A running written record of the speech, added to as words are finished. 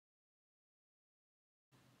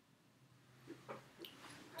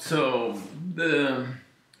So the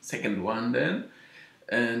second one then,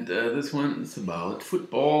 and this one is about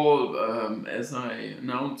football. As I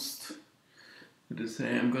announced to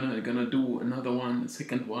say, I'm gonna do another one, a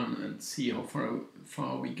second one, and see how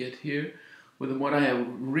far we get here with what I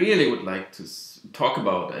really would like to talk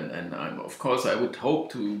about, and of course I would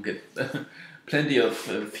hope to get plenty of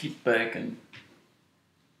feedback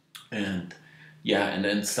and yeah, and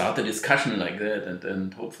then start a discussion like that,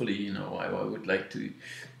 and hopefully, I would like to,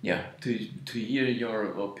 yeah, to hear your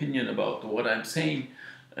opinion about what I'm saying,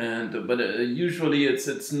 and but usually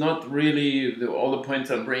it's not really all the points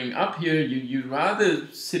I'm bringing up here. You rather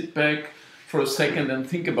sit back for a second and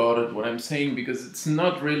think about it, what I'm saying, because it's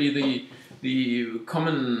not really the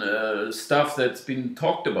common stuff that's been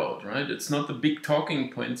talked about, right? It's not the big talking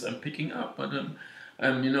points I'm picking up, but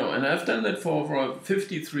and I've done that for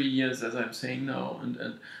 53 years, as I'm saying now,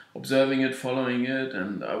 and observing it, following it,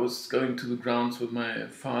 and I was going to the grounds with my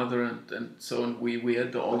father, and so on. We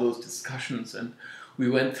had all those discussions, and we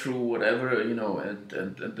went through whatever, and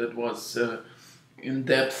that was in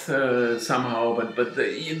depth somehow, but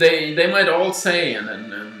they might all say,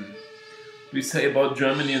 and we say about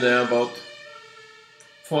Germany, there are about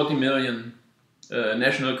 40 million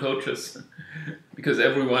national coaches, because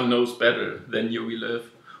everyone knows better than Jogi Löw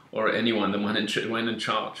or anyone, the one in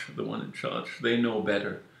charge. They know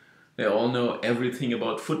better. They all know everything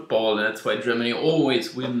about football, and that's why Germany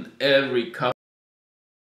always win every cup.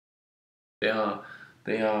 They are.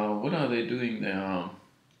 What are they doing?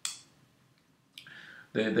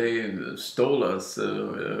 They stole us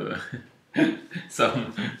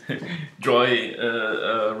some joy,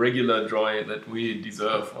 regular joy that we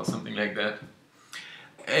deserve, or something like that.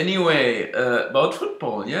 Anyway, about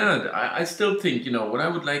football, yeah, I still think, what I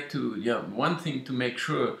would like to, one thing to make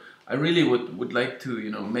sure, I really would like to,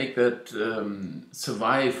 make that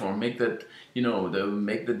survive, or make that,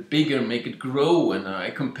 make that bigger, make it grow. And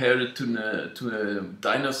I compared it to a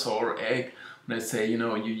dinosaur egg, when I say,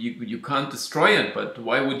 you can't destroy it, but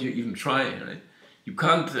why would you even try, right? You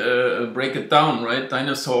can't break it down, right?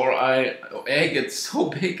 Dinosaur egg, it's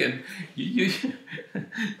so big, and you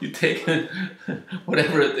take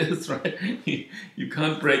whatever it is, right? You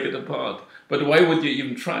can't break it apart. But why would you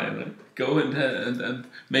even try, right? Go and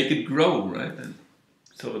make it grow, right? And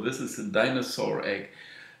so this is a dinosaur egg.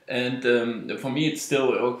 And for me, it's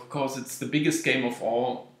still, of course, it's the biggest game of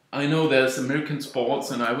all. I know there's American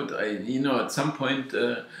sports, and I at some point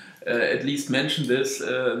at least mention this.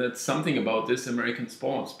 That's something about this American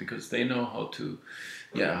sports, because they know how to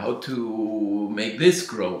make this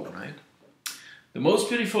grow, right? The most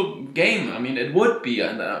beautiful game, I mean, it would be,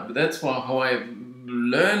 and that's how I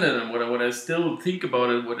learned it, and what I still think about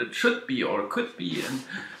it, what it should be or could be,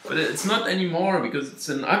 but it's not anymore, because it's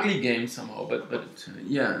an ugly game somehow. But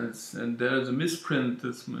and there's a misprint.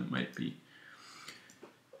 This might be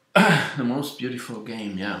the most beautiful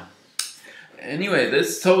game, yeah. Anyway,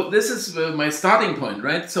 this is my starting point,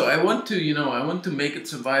 right? So I want to make it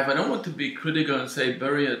survive. I don't want to be critical and say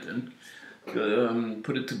bury it and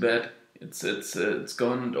put it to bed. It's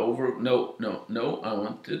gone and over. No. I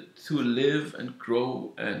want it to live and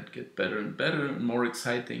grow and get better and better and more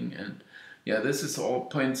exciting. And yeah, this is all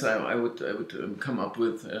points I would come up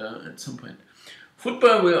with at some point.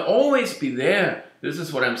 Football will always be there. This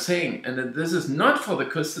is what I'm saying, and this is not for the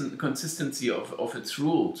consistency of its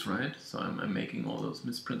rules, right? So I'm making all those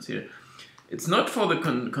misprints here. It's not for the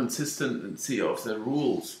consistency of the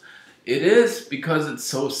rules. It is because it's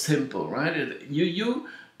so simple, right?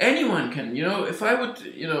 Anyone can, if I would,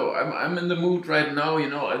 I'm in the mood right now,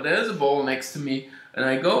 there's a ball next to me, and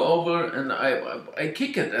I go over and I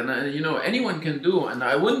kick it, and anyone can do, and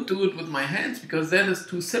I wouldn't do it with my hands, because that is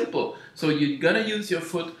too simple. So you gotta use your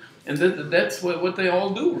foot, and that's what they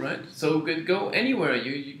all do, right? So go anywhere.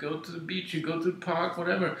 You go to the beach, you go to the park,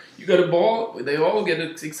 whatever. You got a ball, they all get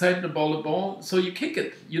excited about the ball, so you kick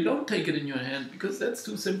it. You don't take it in your hand, because that's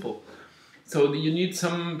too simple. So you need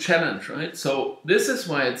some challenge, right? So this is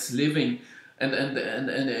why it's living, and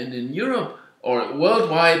in Europe or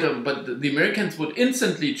worldwide, but the Americans would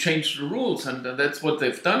instantly change the rules, and that's what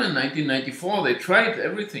they've done in 1994. They tried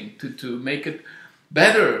everything to make it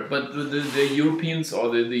better, but the Europeans or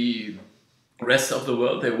the rest of the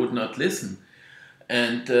world, they would not listen,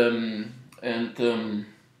 and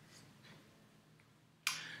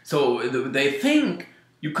so they think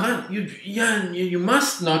you can't, you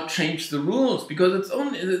must not change the rules, because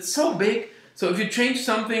it's so big. So if you change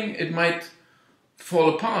something, it might fall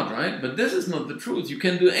apart, right? But this is not the truth. You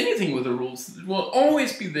can do anything with the rules. It will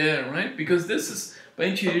always be there, right? Because this is by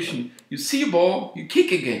intuition. You see a ball, you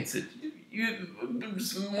kick against it. A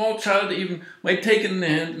small child even might take it in the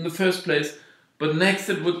hand in the first place, but next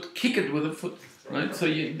it would kick it with a foot, right? So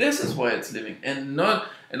this is why it's living, and not,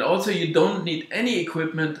 and also you don't need any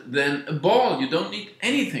equipment than a ball. You don't need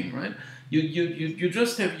anything, right? You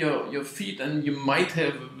just have your feet, and you might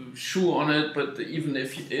have a shoe on it, but even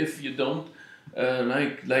if you don't,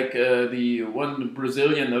 like the one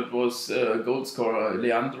Brazilian that was goal scorer,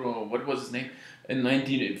 Leandro, what was his name, in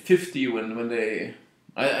 1950 when they,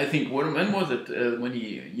 I think, when was it, when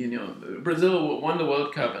he, Brazil won the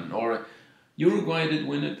World Cup, or Uruguay did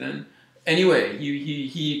win it then. Anyway,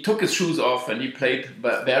 he took his shoes off and he played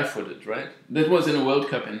barefooted, right? That was in a World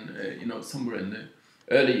Cup in somewhere in the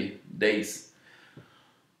early days,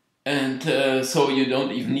 and so you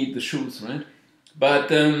don't even need the shoes, right? But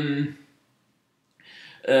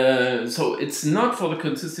so it's not for the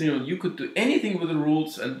consistency. You could do anything with the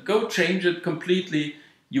rules and go change it completely.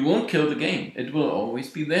 You won't kill the game. It will always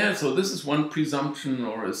be there. So this is one presumption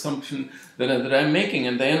or assumption that I'm making,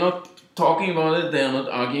 and they are not talking about it. They are not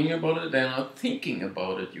arguing about it. They are not thinking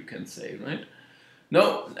about it. You can say, right?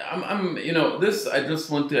 No, I'm this. I just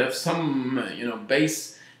want to have some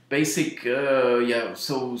basic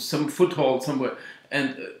so some foothold somewhere,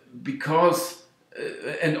 and because.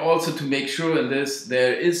 And also to make sure in this,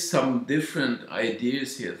 there is some different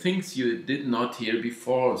ideas here, things you did not hear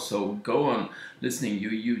before. So go on listening.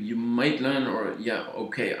 You might learn, or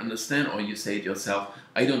understand, or you say it yourself.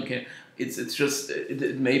 I don't care. It's just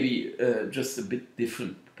it may be just a bit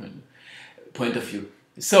different point of view.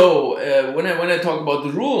 So when I talk about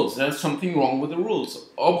the rules, there's something wrong with the rules,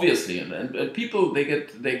 obviously, and people they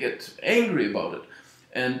get angry about it,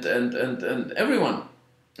 and everyone.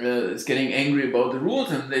 Is getting angry about the rules,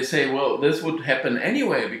 and they say, well, this would happen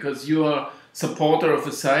anyway because you are supporter of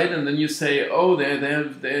a side, and then you say, oh,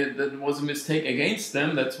 that was a mistake against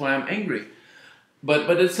them, that's why I'm angry. But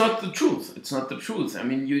it's not the truth. It's not the truth. I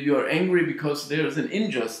mean, you are angry because there's an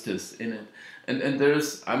injustice in it, and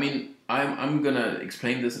there's. I mean, I'm gonna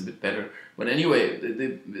explain this a bit better. But anyway,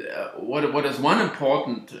 what is one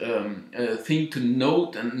important thing to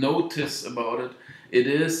note and notice about it? It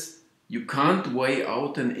is. You can't weigh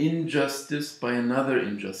out an injustice by another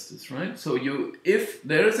injustice, right? So if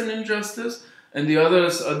there is an injustice and the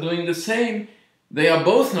others are doing the same, they are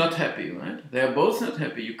both not happy, right? They are both not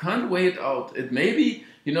happy. You can't weigh it out. It may be,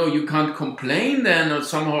 you can't complain then or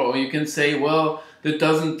somehow, or you can say, well, that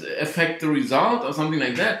doesn't affect the result or something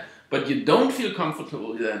like that, but you don't feel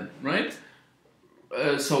comfortable then, right?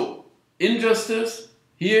 So injustice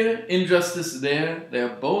here, injustice there, they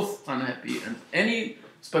are both unhappy, and any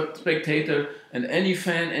spectator and any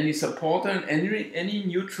fan, any supporter, and any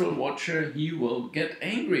neutral watcher, he will get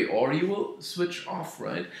angry or he will switch off,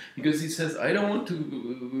 right? Because he says, I don't want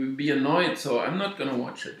to be annoyed, so I'm not going to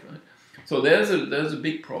watch it, right? So there's a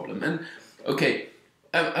big problem. And okay,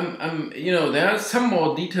 there are some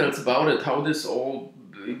more details about it, how this all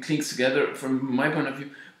clinks together from my point of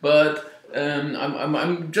view, but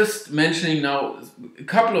I'm just mentioning now a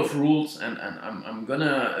couple of rules, and I'm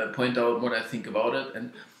gonna point out what I think about it.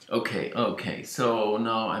 And okay, so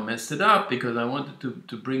now I messed it up because I wanted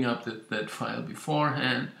to bring up that file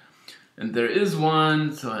beforehand, and there is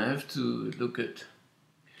one, so I have to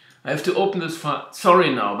open this file.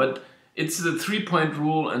 Sorry now, but it's the 3-point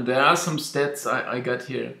rule, and there are some stats I got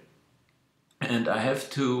here, and I have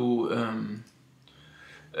to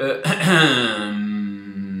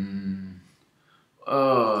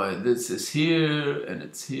oh, this is here and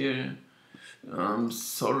it's here. I'm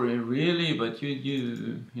sorry, really, but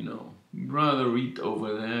you rather read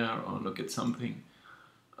over there or look at something.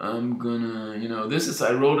 I'm gonna,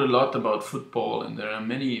 I wrote a lot about football, and there are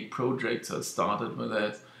many projects I started with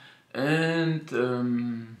that. And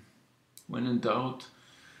when in doubt,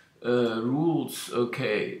 rules.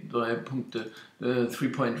 Okay, the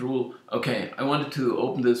 3-point rule. Okay, I wanted to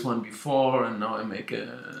open this one before, and now I make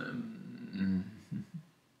a.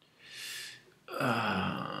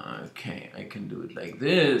 Okay, I can do it like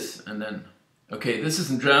this, and then, okay, this is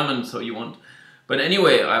in German, so you want, but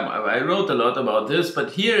anyway, I wrote a lot about this,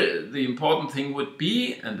 but here the important thing would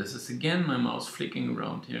be, and this is again my mouse flicking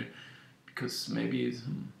around here, because maybe,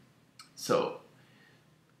 so,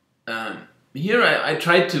 here I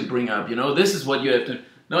tried to bring up, this is what you have to,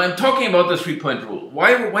 now I'm talking about the 3-point rule.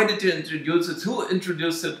 Why did you introduce it? Who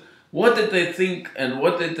introduced it? What did they think and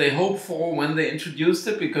what did they hope for when they introduced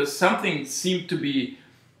it? Because something seemed to be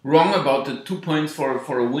wrong about the 2 points for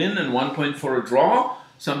a win and 1 point for a draw.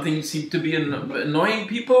 Something seemed to be annoying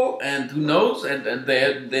people, and who knows? And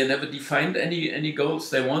they never defined any goals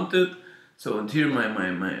they wanted. So and here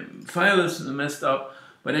my file is messed up.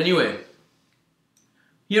 But anyway,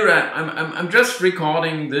 here I'm just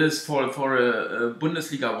recording this for a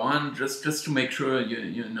Bundesliga 1 just to make sure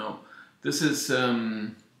you know. This is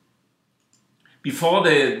before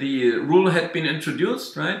the rule had been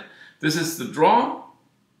introduced, right? This is the draw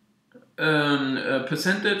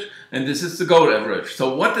percentage, and this is the goal average.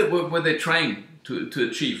 So what were they trying to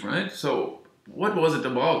achieve, right? So what was it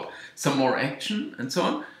about? Some more action and so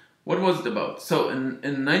on. What was it about? So in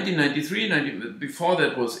 1993, before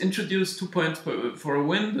that was introduced, 2 points for a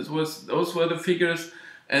win. Those were the figures,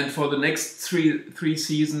 and for the next three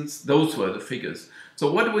seasons, those were the figures.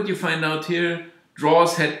 So what would you find out here?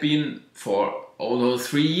 Draws had been for all those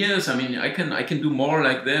 3 years. I mean, I can do more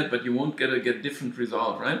like that, but you won't get a different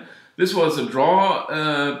result, right? This was a draw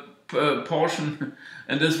portion,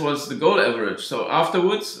 and this was the goal average. So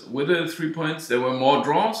afterwards, with the 3 points, there were more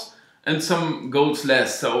draws and some goals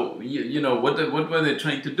less. So you know what were they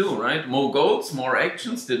trying to do, right? More goals, more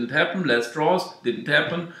actions, didn't happen. Less draws, didn't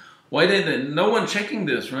happen. Why did no one checking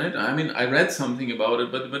this, right? I mean, I read something about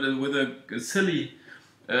it, but with a silly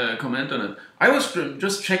comment on it. I was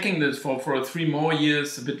just checking this for 3 more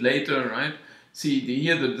years, a bit later, right? See,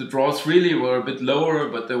 here the draws really were a bit lower,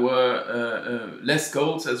 but there were less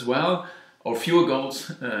goals as well, or fewer goals.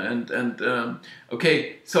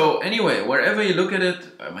 Okay, so anyway, wherever you look at it,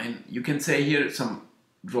 I mean, you can say here some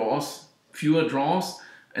draws, fewer draws,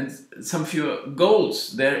 and some fewer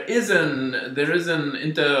goals. There is an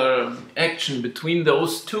interaction between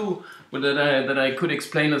those two that I could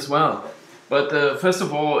explain as well. But first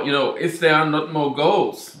of all, you know, if there are not more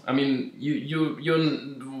goals, I mean,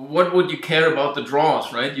 what would you care about the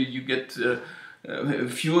draws, right? You get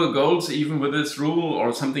fewer goals even with this rule,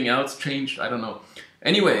 or something else changed, I don't know.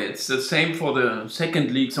 Anyway, it's the same for the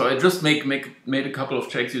second league. So I just made a couple of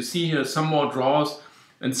checks. You see here some more draws,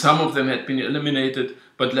 and some of them had been eliminated,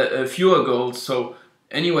 but fewer goals. So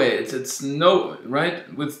anyway, it's no,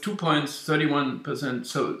 right? With 2 points, 31%,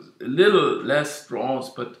 so a little less draws,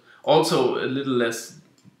 but also a little less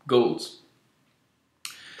goals.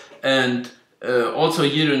 And also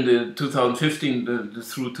here in the 2015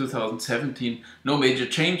 through 2017, no major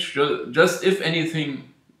change. Just if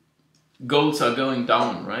anything, goals are going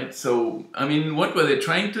down, right? So I mean, what were they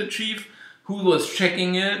trying to achieve? Who was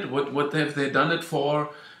checking it? What have they done it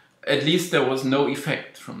for? At least there was no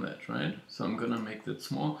effect from that, right? So I'm gonna make that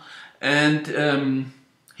small. And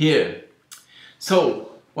here,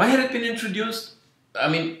 so why had it been introduced? I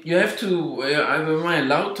mean, you have to, am I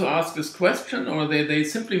allowed to ask this question, or they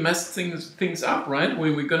simply mess things up, right?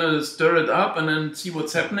 We're gonna stir it up and then see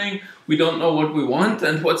what's happening. We don't know what we want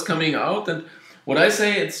and what's coming out. And what I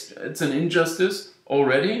say, it's an injustice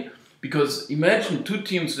already, because imagine two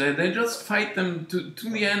teams, they just fight them to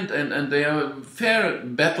the end, and they are a fair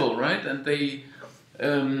battle, right? And they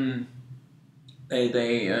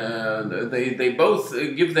both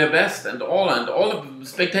give their best, and all the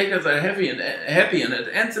spectators are happy, and it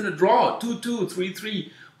ends in a draw, 2-2, 3-3,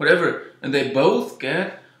 whatever, and they both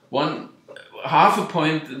get half a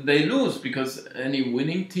point they lose, because any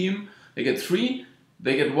winning team, they get 3,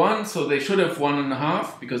 they get 1, so they should have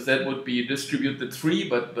 1.5, because that would be distributed 3,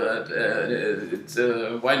 but it's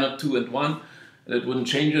why not 2 and 1? That wouldn't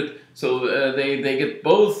change it. So they get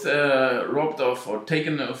both robbed off or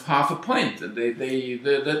taken off half a point.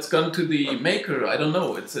 That's gone to the maker. I don't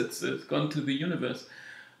know. It's gone to the universe.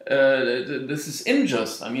 This is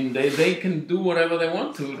unjust. I mean, they can do whatever they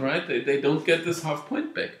want to, right? They don't get this half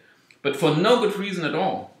point back, but for no good reason at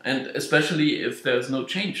all, and especially if there's no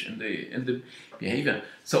change in the behavior.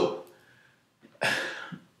 So.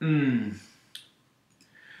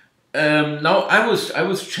 Now I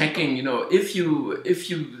was checking, you know, if you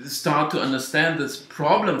start to understand this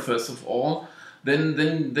problem first of all,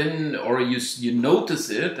 then or you notice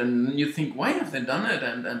it and you think, why have they done it?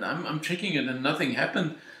 And I'm checking it and nothing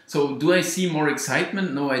happened. So do I see more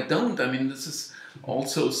excitement? No, I don't. I mean, this is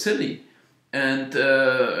also silly, and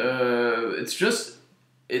it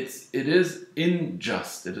is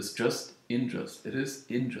unjust. It is just unjust. It is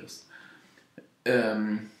unjust.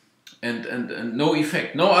 And no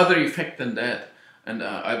effect, no other effect than that. And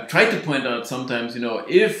I've tried to point out sometimes, you know,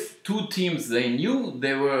 if two teams, they knew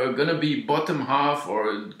they were going to be bottom half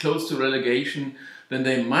or close to relegation, then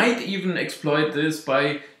they might even exploit this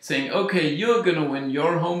by saying, okay, you're going to win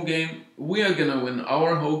your home game, we are going to win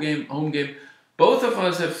our home game. Both of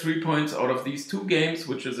us have 3 points out of these 2 games,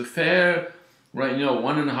 which is a fair, right, you know,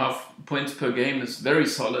 1.5 points per game is very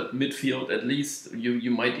solid, midfield at least. You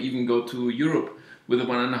might even go to Europe with a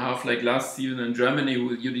 1.5, like last season in Germany,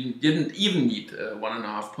 you didn't even need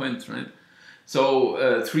 1.5 points, right?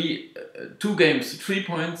 So 2 games, 3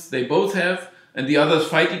 points, they both have, and the others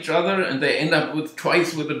fight each other, and they end up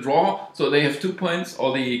twice with a draw, so they have 2 points,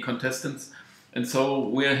 all the contestants, and so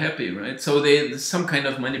we're happy, right? So there's some kind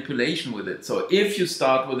of manipulation with it. So if you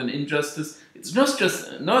start with an injustice, it's not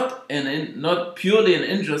purely an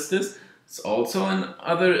injustice. It's also an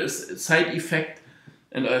other side effect,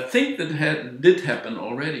 and I think that did happen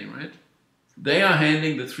already, right? They are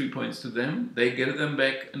handing the 3 points to them. They get them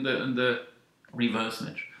back in the reverse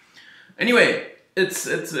match. Anyway, it's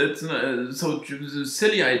so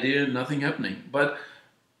silly idea, nothing happening. But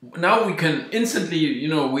now we can instantly,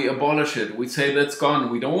 we abolish it. We say that's gone.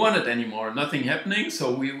 We don't want it anymore. Nothing happening,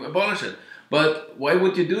 so we abolish it. But why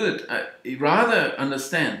would you do it? Rather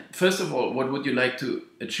understand, first of all, what would you like to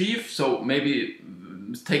achieve? So maybe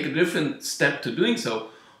take a different step to doing so.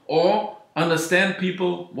 Or understand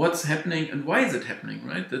people, what's happening and why is it happening,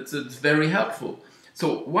 right? It's very helpful.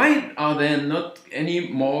 So why are there not any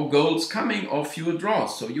more goals coming or fewer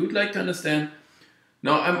draws? So you would like to understand.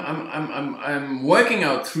 Now I'm working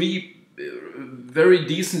out 3 very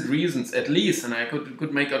decent reasons at least, and I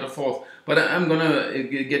could make out a 4th. But I'm gonna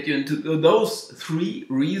get you into those 3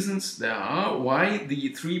 reasons there are why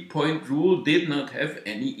the 3-point rule did not have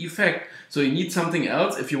any effect. So you need something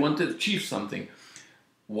else if you want to achieve something.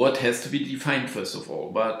 What has to be defined first of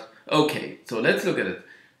all? But okay, so let's look at it.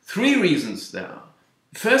 3 reasons there are.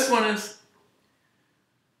 First one is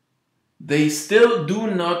they still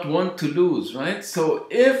do not want to lose, right? So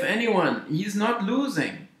if anyone, he's not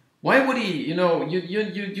losing, why would he,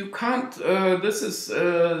 you can't, this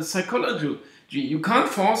is psychology. You can't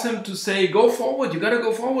force him to say, go forward, you gotta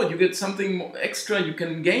go forward, you get something extra you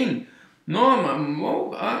can gain. No,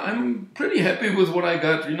 I'm pretty happy with what I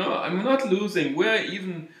got, I'm not losing. We're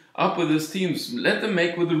even up with these teams. Let them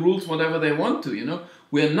make with the rules whatever they want to,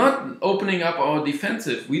 We're not opening up our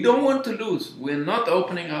defensive. We don't want to lose. We're not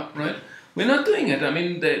opening up, right? We're not doing it. I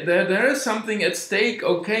mean, there is something at stake,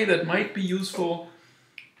 okay, that might be useful,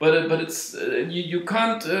 but it's you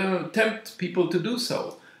can't tempt people to do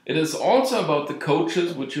so. It is also about the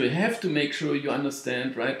coaches, which you have to make sure you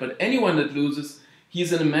understand, right? But anyone that loses,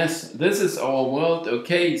 he's in a mess. This is our world,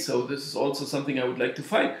 okay, so this is also something I would like to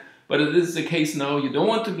fight. But it is the case now, you don't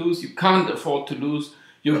want to lose, you can't afford to lose,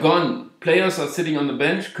 you're gone. Players are sitting on the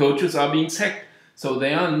bench, coaches are being sacked. So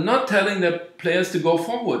they are not telling their players to go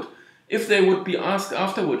forward. If they would be asked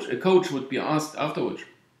afterwards, a coach would be asked afterwards,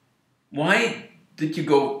 why did you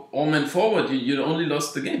go all men forward? You only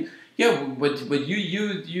lost the game. Yeah, but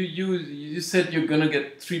you said you're gonna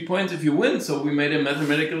get 3 points if you win. So we made a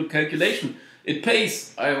mathematical calculation. It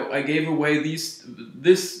pays. I gave away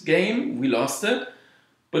this game. We lost it,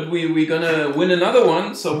 but we're gonna win another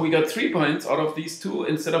one. So we got 3 points out of these 2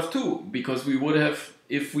 instead of 2 because we would have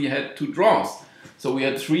if we had 2 draws. So we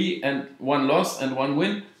had 3 and 1 loss and 1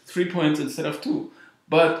 win. 3 points instead of 2.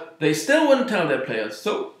 But they still wouldn't tell their players,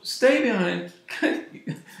 so stay behind,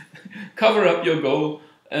 cover up your goal,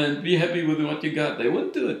 and be happy with what you got. They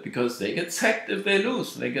wouldn't do it because they get sacked if they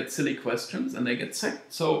lose. They get silly questions and they get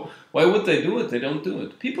sacked. So why would they do it? They don't do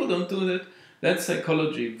it. People don't do it. That's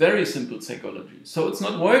psychology, very simple psychology. So it's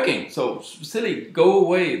not working. So silly, go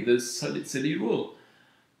away, this silly rule.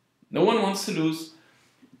 No one wants to lose.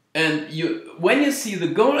 And when you see the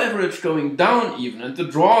goal average going down even, and the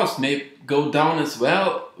draws may go down as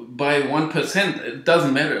well by 1%, it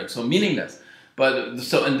doesn't matter, it's so meaningless.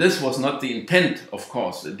 And this was not the intent, of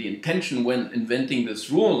course. The intention when inventing this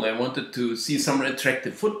rule, I wanted to see some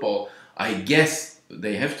attractive football. I guess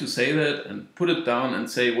they have to say that and put it down and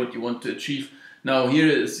say what you want to achieve. Now here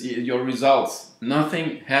is your results.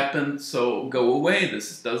 Nothing happened, so go away.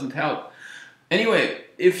 This doesn't help. Anyway,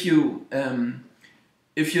 if you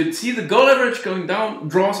see the goal average going down,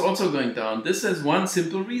 draws also going down. This has one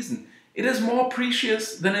simple reason. It is more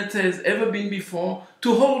precious than it has ever been before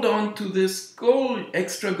to hold on to this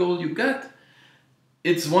extra goal you got.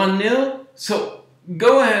 It's 1-0, so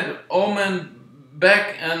go ahead, all men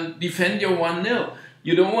back and defend your 1-0.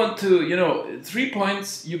 You don't want to, 3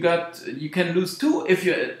 points you can lose 2 if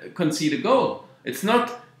you concede a goal. It's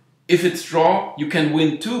not, if it's draw, you can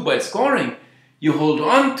win 2 by scoring. You hold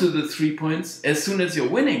on to the 3 points as soon as you're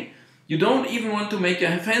winning. You don't even want to make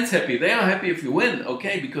your fans happy. They are happy if you win,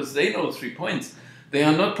 okay, because they know 3 points. They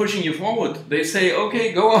are not pushing you forward. They say,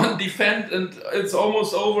 okay, go on, defend, and it's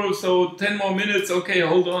almost over, so 10 more minutes, okay,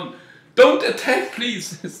 hold on. Don't attack,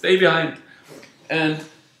 please, stay behind. And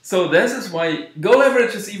so this is why goal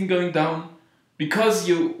average is even going down, because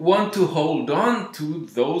you want to hold on to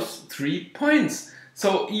those 3 points.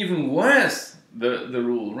 So even worse, the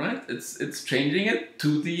rule, right? It's changing it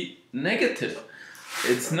to the negative.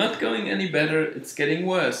 It's not going any better, it's getting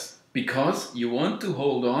worse. Because you want to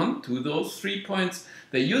hold on to those 3 points.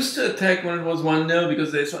 They used to attack when it was 1-0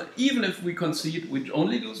 because they thought, even if we concede, we'd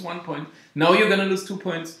only lose 1 point. Now you're going to lose 2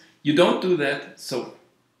 points. You don't do that, so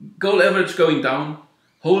goal average going down,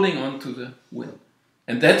 holding on to the win.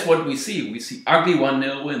 And that's what we see. We see ugly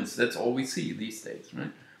 1-0 wins. That's all we see these days,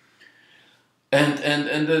 right?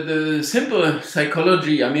 And the simple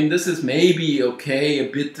psychology, I mean, this is maybe okay, a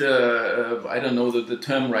bit, I don't know the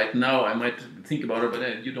term right now, I might think about it,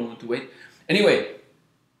 but you don't want to wait. Anyway,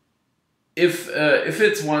 if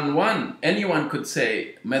it's 1-1, anyone could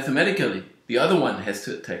say, mathematically, the other one has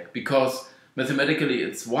to attack, because mathematically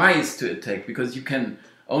it's wise to attack, because you can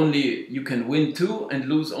win 2 and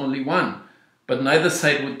lose only 1. But neither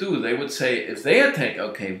side would do. They would say, if they attack,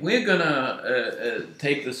 okay, we're gonna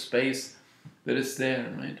take the space that is there,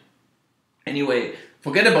 right? Anyway,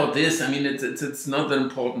 forget about this. I mean, it's not that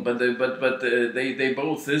important. But they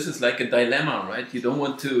both. This is like a dilemma, right? You don't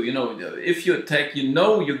want to, if you attack,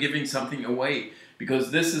 you're giving something away,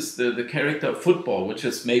 because this is the character of football, which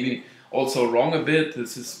is maybe also wrong a bit.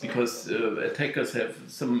 This is because attackers have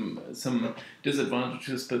some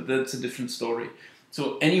disadvantages, but that's a different story.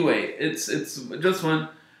 So anyway, it's just one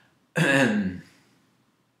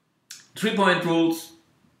 3-point rules.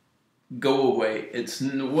 Go away. It's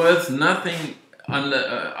worth nothing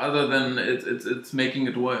other than it's making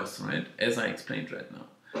it worse, right? As I explained right now.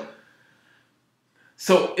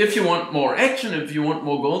 So if you want more action, if you want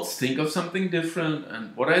more goals, think of something different.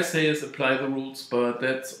 And what I say is apply the rules, but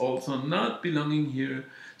that's also not belonging here.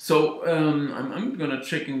 So I'm gonna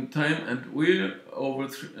check in the time, and we're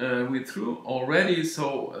through already.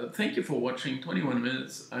 So thank you for watching. 21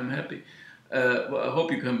 minutes. I'm happy. Well, I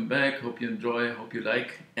hope you come back. Hope you enjoy. Hope you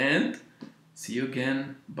like. And see you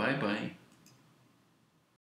again. Bye bye.